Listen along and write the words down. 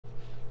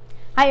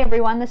Hi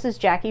everyone, this is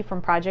Jackie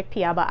from Project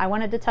Piaba. I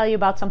wanted to tell you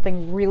about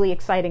something really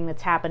exciting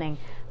that's happening.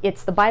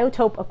 It's the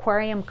Biotope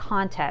Aquarium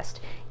Contest,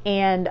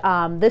 and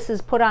this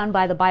is put on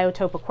by the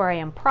Biotope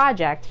Aquarium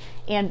Project.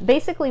 And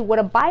basically what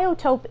a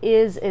biotope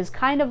is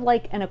kind of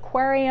like an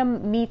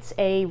aquarium meets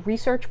a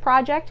research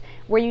project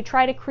where you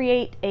try to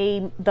create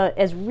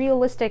as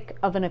realistic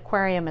of an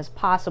aquarium as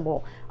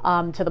possible,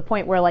 to the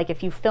point where, like,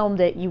 if you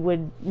filmed it, you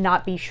would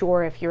not be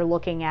sure if you're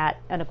looking at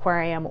an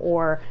aquarium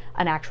or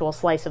an actual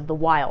slice of the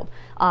wild.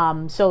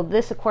 So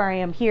this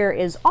aquarium here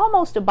is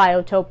almost a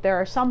biotope. There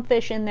are some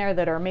fish in there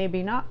that are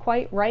maybe not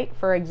quite right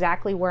for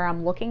exactly where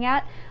I'm looking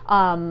at.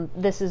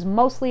 This is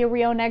mostly a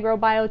Rio Negro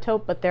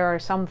biotope, but there are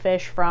some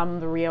fish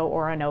from the Rio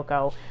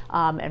Orinoco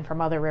and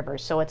from other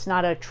rivers. So it's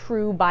not a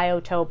true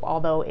biotope,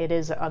 although it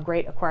is a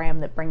great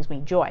aquarium that brings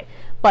me joy.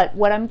 But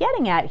what I'm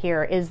getting at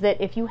here is that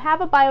if you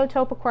have a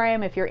biotope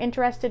aquarium, if you're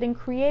interested in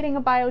creating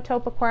a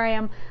biotope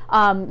aquarium,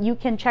 you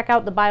can check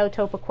out the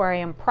Biotope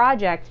Aquarium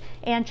Project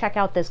and check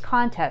out this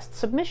contest.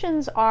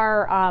 Submissions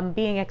are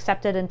being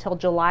accepted until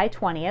July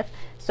 20th,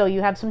 so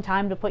you have some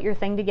time to put your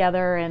thing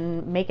together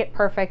and make it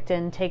perfect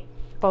and take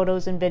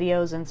photos and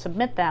videos and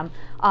submit them.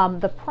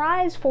 The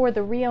prize for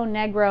the Rio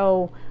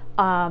Negro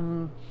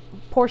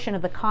portion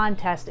of the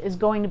contest is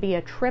going to be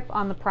a trip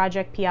on the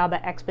Project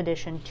Piaba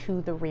expedition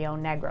to the Rio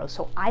Negro.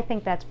 So I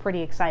think that's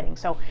pretty exciting.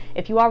 So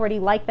if you already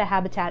like the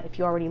habitat, if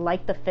you already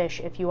like the fish,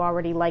 if you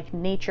already like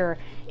nature,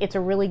 it's a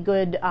really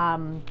good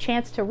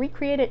chance to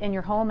recreate it in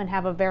your home and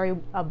have a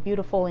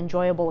beautiful,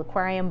 enjoyable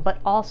aquarium, but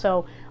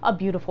also a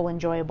beautiful,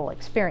 enjoyable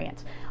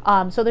experience.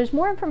 So there's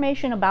more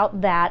information about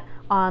that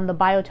on the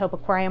Biotope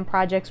Aquarium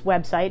Project's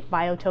website,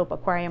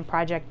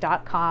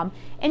 biotopeaquariumproject.com.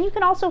 And you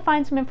can also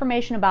find some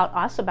information about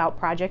us, about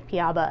Project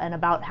Piaba, and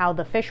about how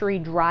the fishery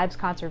drives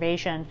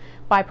conservation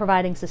by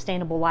providing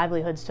sustainable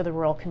livelihoods to the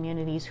rural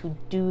communities who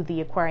do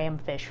the aquarium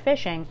fish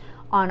fishing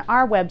on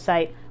our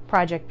website,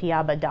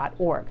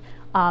 projectpiaba.org.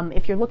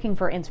 If you're looking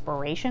for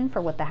inspiration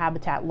for what the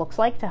habitat looks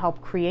like to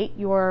help create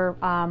your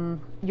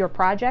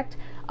project,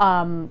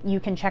 you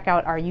can check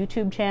out our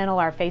YouTube channel,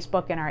 our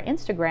Facebook, and our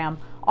Instagram.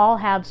 All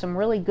have some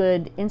really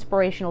good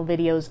inspirational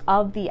videos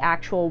of the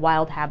actual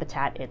wild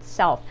habitat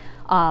itself,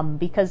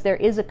 because there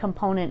is a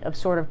component of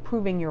sort of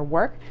proving your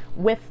work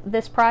with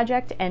this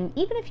project. And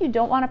even if you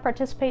don't want to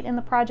participate in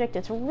the project,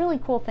 it's a really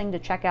cool thing to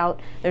check out.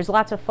 There's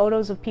lots of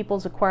photos of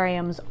people's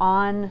aquariums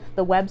on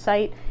the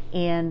website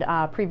and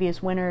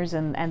previous winners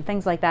and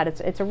things like that.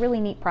 It's a really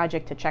neat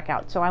project to check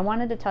out. So I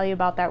wanted to tell you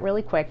about that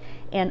really quick,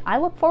 and I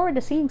look forward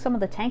to seeing some of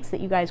the tanks that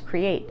you guys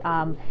create.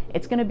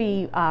 It's going to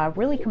be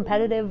really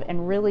competitive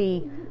and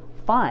really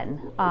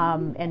fun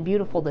and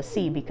beautiful to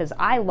see, because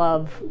I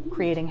love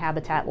creating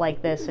habitat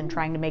like this and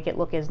trying to make it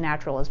look as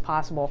natural as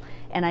possible,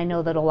 and I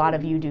know that a lot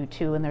of you do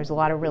too, and there's a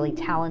lot of really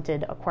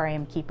talented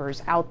aquarium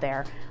keepers out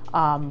there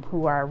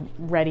who are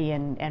ready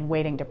and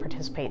waiting to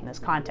participate in this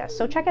contest.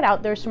 So check it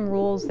out. There's some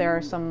rules, there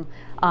are some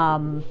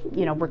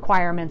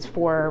requirements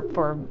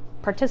for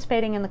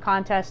participating in the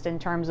contest in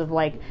terms of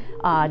like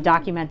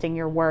documenting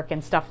your work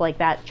and stuff like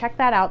that. Check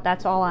that out.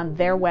 That's all on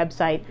their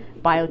website,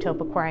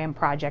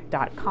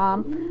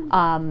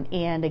 biotopeaquariumproject.com.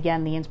 And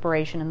again, the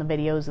inspiration and the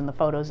videos and the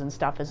photos and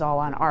stuff is all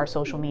on our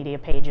social media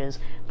pages,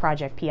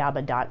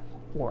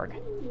 projectpiaba.org.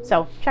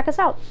 So check us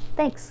out.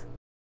 Thanks.